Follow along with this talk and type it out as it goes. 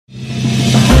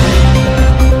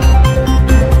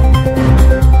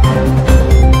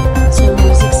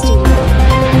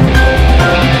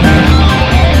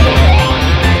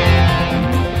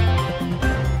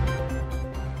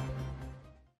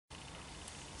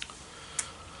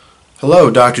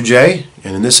Hello, Dr. J,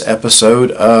 and in this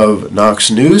episode of Knox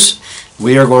News,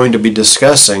 we are going to be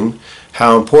discussing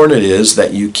how important it is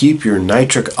that you keep your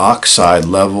nitric oxide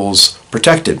levels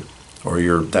protected, or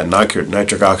that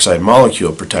nitric oxide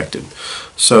molecule protected.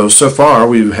 So far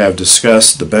we have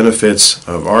discussed the benefits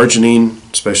of arginine,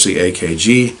 especially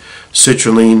AKG,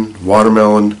 citrulline,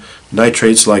 watermelon,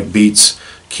 nitrates like beets,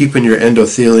 keeping your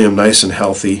endothelium nice and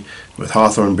healthy with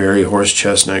hawthorn berry, horse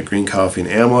chestnut, green coffee, and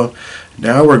amla.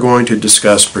 Now we're going to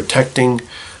discuss protecting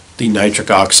the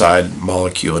nitric oxide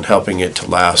molecule and helping it to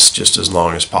last just as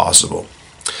long as possible.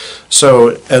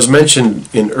 So, as mentioned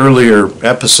in earlier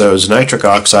episodes, nitric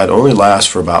oxide only lasts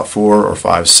for about 4 or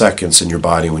 5 seconds in your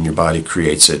body when your body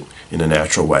creates it in a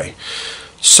natural way.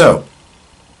 So,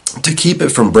 to keep it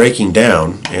from breaking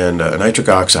down, and nitric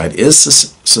oxide is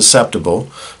susceptible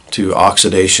to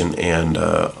oxidation and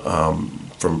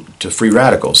to free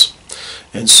radicals.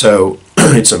 And so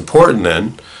it's important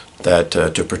then that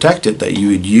to protect it, that you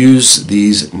would use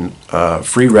these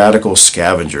free radical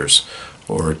scavengers,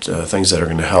 or things that are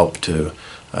going to help to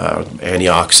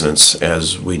antioxidants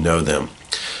as we know them.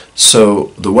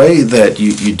 So the way that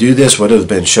you do this, what has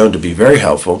been shown to be very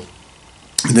helpful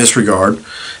in this regard,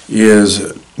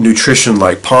 is nutrition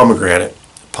like pomegranate.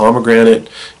 Pomegranate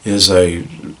is a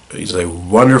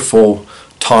wonderful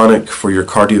tonic for your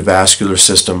cardiovascular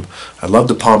system. I love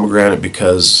the pomegranate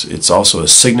because it's also a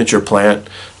signature plant.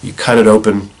 You cut it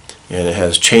open and it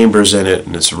has chambers in it,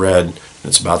 and it's red, and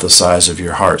it's about the size of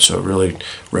your heart, so it really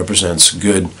represents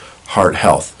good heart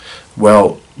health.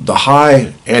 Well, the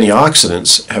high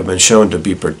antioxidants have been shown to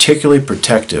be particularly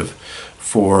protective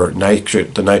for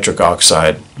the nitric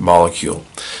oxide molecule.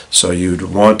 So you'd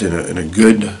want in a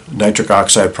good nitric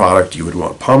oxide product, you would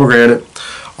want pomegranate.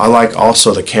 I like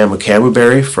also the camu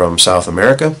berry from South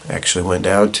America. Actually went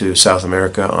down to South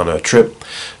America on a trip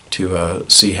to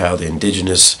see how the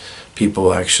indigenous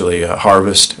people actually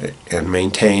harvest and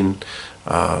maintain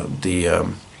their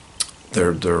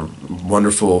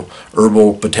wonderful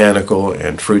herbal, botanical,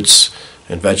 and fruits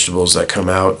and vegetables that come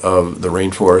out of the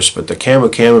rainforest. But the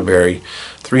camu berry,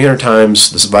 300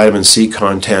 times this vitamin C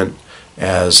content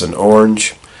as an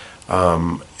orange.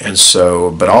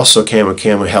 But also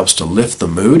camu helps to lift the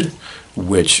mood,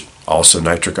 which also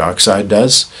nitric oxide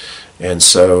does. And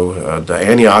so the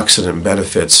antioxidant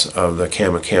benefits of the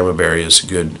camu berry is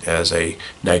good as a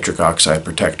nitric oxide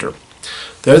protector.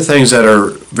 The other things that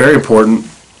are very important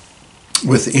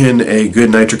within a good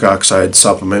nitric oxide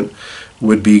supplement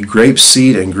would be grape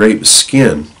seed and grape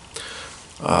skin.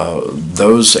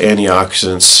 Those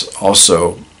antioxidants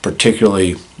also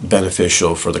particularly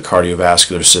beneficial for the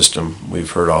cardiovascular system. We've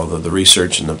heard all the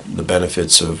research and the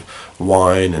benefits of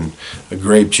wine and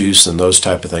grape juice and those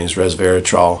type of things,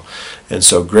 resveratrol. And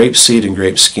so grape seed and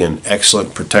grape skin,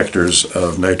 excellent protectors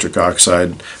of nitric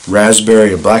oxide.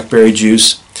 Raspberry and blackberry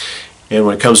juice. And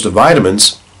when it comes to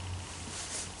vitamins,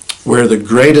 where the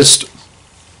greatest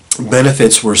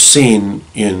benefits were seen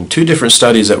in 2 different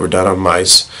studies that were done on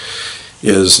mice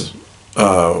is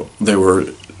they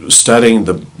were studying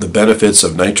the benefits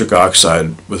of nitric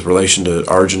oxide with relation to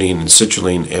arginine and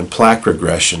citrulline and plaque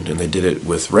regression, and they did it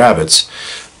with rabbits.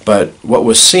 But what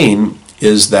was seen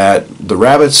is that the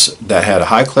rabbits that had a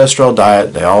high cholesterol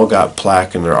diet, they all got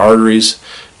plaque in their arteries.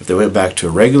 If they went back to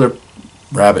a regular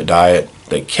rabbit diet,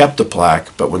 they kept the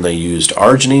plaque, but when they used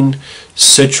arginine,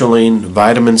 citrulline,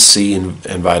 vitamin C, and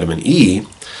vitamin E,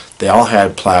 they all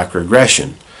had plaque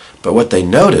regression. But what they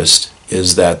noticed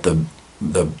is that the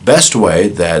best way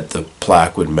that the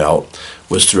plaque would melt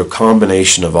was through a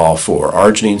combination of all 4,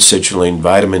 arginine, citrulline,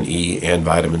 vitamin E, and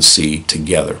vitamin C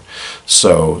together.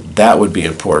 So that would be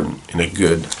important in a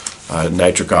good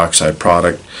nitric oxide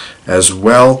product, as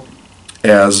well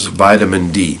as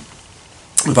vitamin D.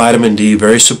 Vitamin D,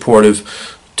 very supportive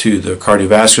to the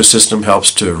cardiovascular system,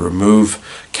 helps to remove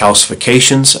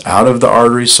calcifications out of the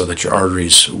arteries so that your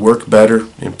arteries work better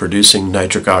in producing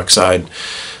nitric oxide.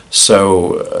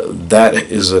 So that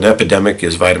is an epidemic,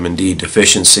 is vitamin D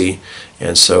deficiency,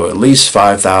 and so at least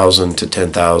 5,000 to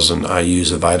 10,000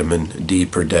 IUs of vitamin D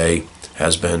per day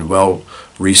has been well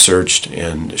researched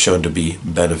and shown to be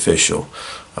beneficial.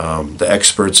 The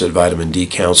experts at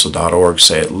vitamindcouncil.org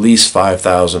say at least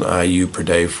 5,000 IU per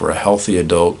day for a healthy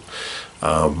adult,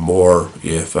 more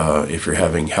if you're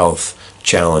having health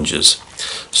challenges.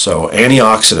 So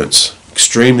antioxidants,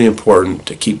 extremely important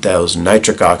to keep those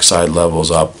nitric oxide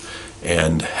levels up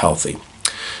and healthy.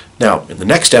 Now, in the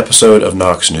next episode of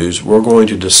Knox News, we're going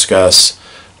to discuss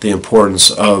the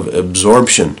importance of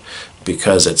absorption,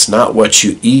 because it's not what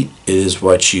you eat, it is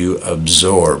what you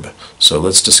absorb. So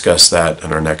let's discuss that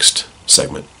in our next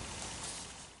segment.